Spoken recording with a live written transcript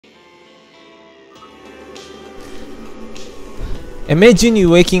Imagine you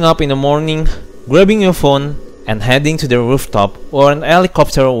waking up in the morning, grabbing your phone, and heading to the rooftop or an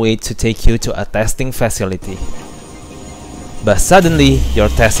helicopter waits to take you to a testing facility. But suddenly, your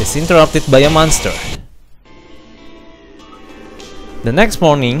test is interrupted by a monster. The next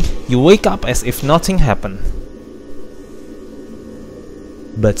morning, you wake up as if nothing happened.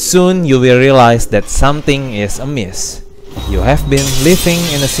 But soon you will realize that something is amiss. You have been living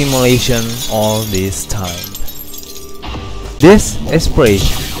in a simulation all this time. This is Prey,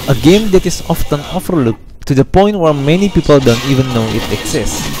 a game that is often overlooked to the point where many people don't even know it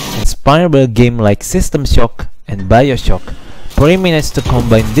exists. Inspired by a game like System Shock and Bioshock, Prey managed to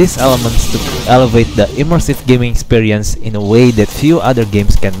combine these elements to elevate the immersive gaming experience in a way that few other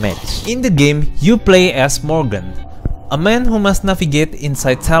games can match. In the game, you play as Morgan, a man who must navigate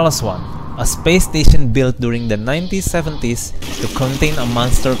inside Talos 1, a space station built during the 1970s to contain a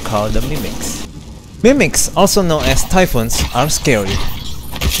monster called the Mimics. Mimics, also known as Typhoons, are scary.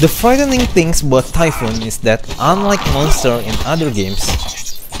 The frightening things about Typhoon is that, unlike monsters in other games,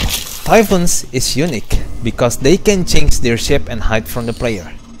 Typhoons is unique because they can change their shape and height from the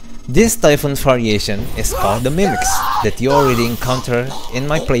player. This Typhoon variation is called the Mimics that you already encountered in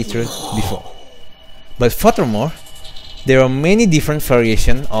my playthrough before. But furthermore, there are many different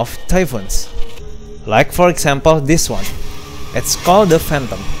variations of Typhoons. Like for example this one. It's called the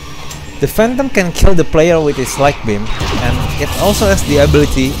Phantom. The Phantom can kill the player with its light beam, and it also has the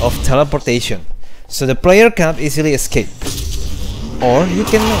ability of teleportation, so the player cannot easily escape. Or you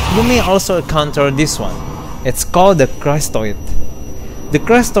may also encounter this one. It's called the Crestoid. The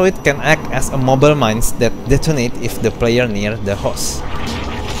Crestoid can act as a mobile mine that detonates if the player near the host.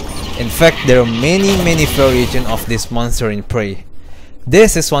 In fact, there are many variations of this monster in Prey.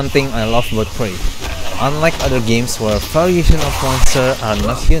 This is one thing I love about Prey. Unlike other games where variations of monsters are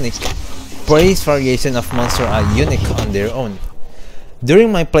not unique, Prey's variation of monsters are unique on their own.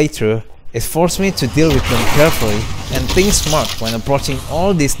 During my playthrough, it forced me to deal with them carefully and think smart when approaching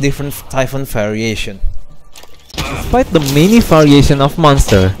all these different Typhoon variations. Despite the many variations of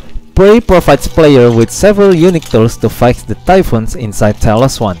monsters, Prey provides players with several unique tools to fight the Typhoons inside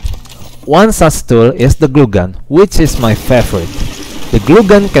Talos 1. One such tool is the glue gun, which is my favorite. The glue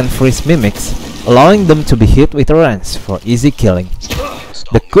gun can freeze mimics, allowing them to be hit with a wrench for easy killing.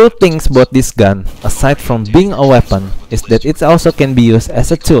 The cool things about this gun, aside from being a weapon, is that it also can be used as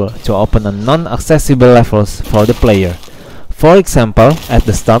a tool to open a non-accessible levels for the player. For example, at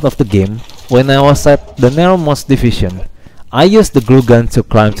the start of the game, when I was at the Neuromods division, I used the glue gun to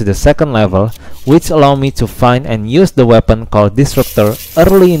climb to the second level, which allowed me to find and use the weapon called Disruptor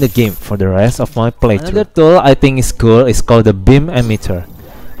early in the game for the rest of my playthrough. Another tool I think is cool is called the Beam Emitter,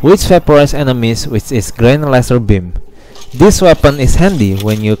 which vaporizes enemies with its grain laser beam. This weapon is handy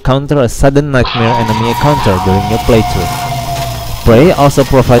when you counter a sudden nightmare enemy encounter during your playthrough. Prey also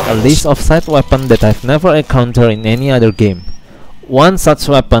provides a list of side weapons that I've never encountered in any other game. One such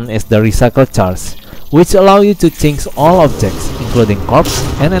weapon is the Recycle Charge, which allows you to change all objects, including corpses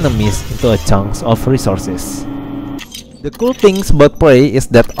and enemies, into a chunks of resources. The cool things about Prey is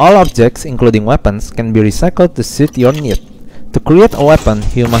that all objects, including weapons, can be recycled to suit your need. To create a weapon,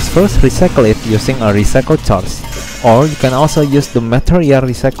 you must first recycle it using a recycle charge, or you can also use the material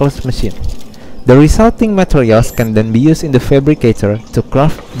recycling machine. The resulting materials can then be used in the fabricator to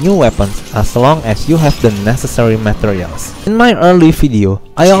craft new weapons as long as you have the necessary materials. In my early video,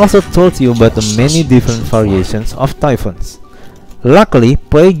 I also told you about the many different variations of Typhoons. Luckily,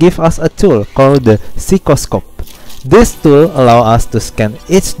 Prey gave us a tool called the Psychoscope. This tool allows us to scan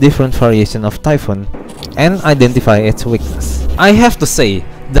each different variation of Typhoon and identify its weakness. I have to say,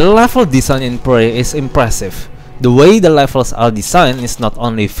 the level design in Prey is impressive. The way the levels are designed is not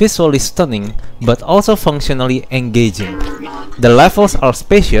only visually stunning, but also functionally engaging. The levels are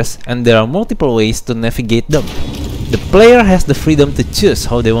spacious and there are multiple ways to navigate them. The player has the freedom to choose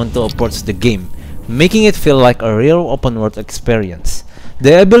how they want to approach the game, making it feel like a real open-world experience.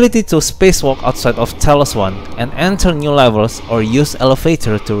 The ability to spacewalk outside of Talos 1 and enter new levels or use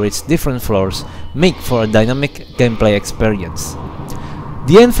elevator to reach different floors make for a dynamic gameplay experience.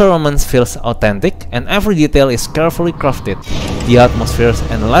 The environment feels authentic and every detail is carefully crafted. The atmospheres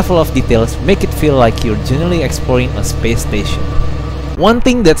and level of details make it feel like you're genuinely exploring a space station. One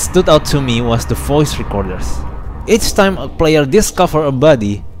thing that stood out to me was the voice recorders. Each time a player discovers a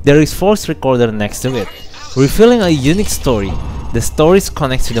body, there is voice recorder next to it, revealing a unique story. The stories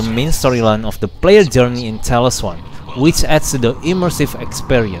connect to the main storyline of the player journey in Talos 1, which adds to the immersive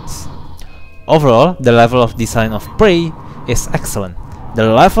experience. Overall, the level of design of Prey is excellent. The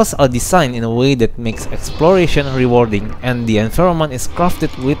levels are designed in a way that makes exploration rewarding, and the environment is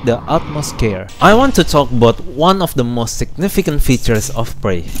crafted with the utmost care. I want to talk about one of the most significant features of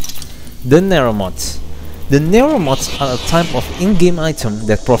Prey: the Neuromods. The Neuromods are a type of in-game item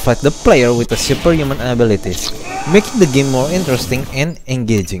that provide the player with a superhuman abilities, making the game more interesting and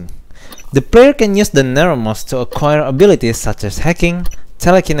engaging. The player can use the Neuromods to acquire abilities such as hacking,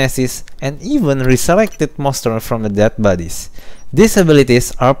 telekinesis, and even resurrected monsters from the dead bodies. These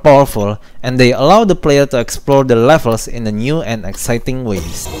abilities are powerful, and they allow the player to explore the levels in a new and exciting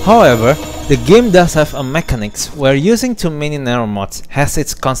ways. However, the game does have a mechanics where using too many Neuromods has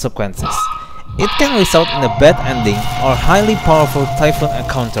its consequences. It can result in a bad ending or highly powerful Typhoon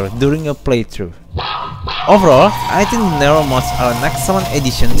encounter during a playthrough. Overall, I think the Neuromods are an excellent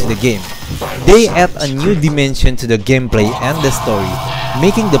addition to the game. They add a new dimension to the gameplay and the story,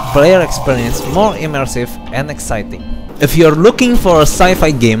 making the player experience more immersive and exciting. If you're looking for a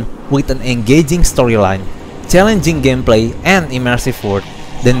sci-fi game with an engaging storyline, challenging gameplay, and immersive world,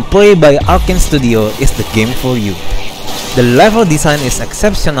 then Prey by Arkane Studio is the game for you. The level design is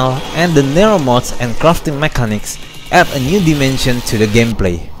exceptional, and the Neuromods and crafting mechanics add a new dimension to the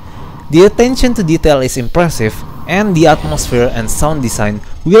gameplay. The attention to detail is impressive, and the atmosphere and sound design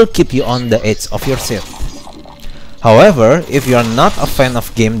will keep you on the edge of your seat. However, if you are not a fan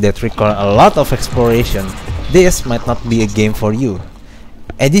of games that require a lot of exploration, this might not be a game for you.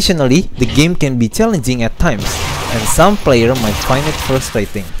 Additionally, the game can be challenging at times, and some players might find it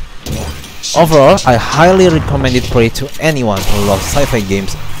frustrating. Overall, I highly recommend it Prey to anyone who loves sci-fi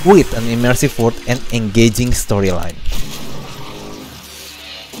games with an immersive world and engaging storyline.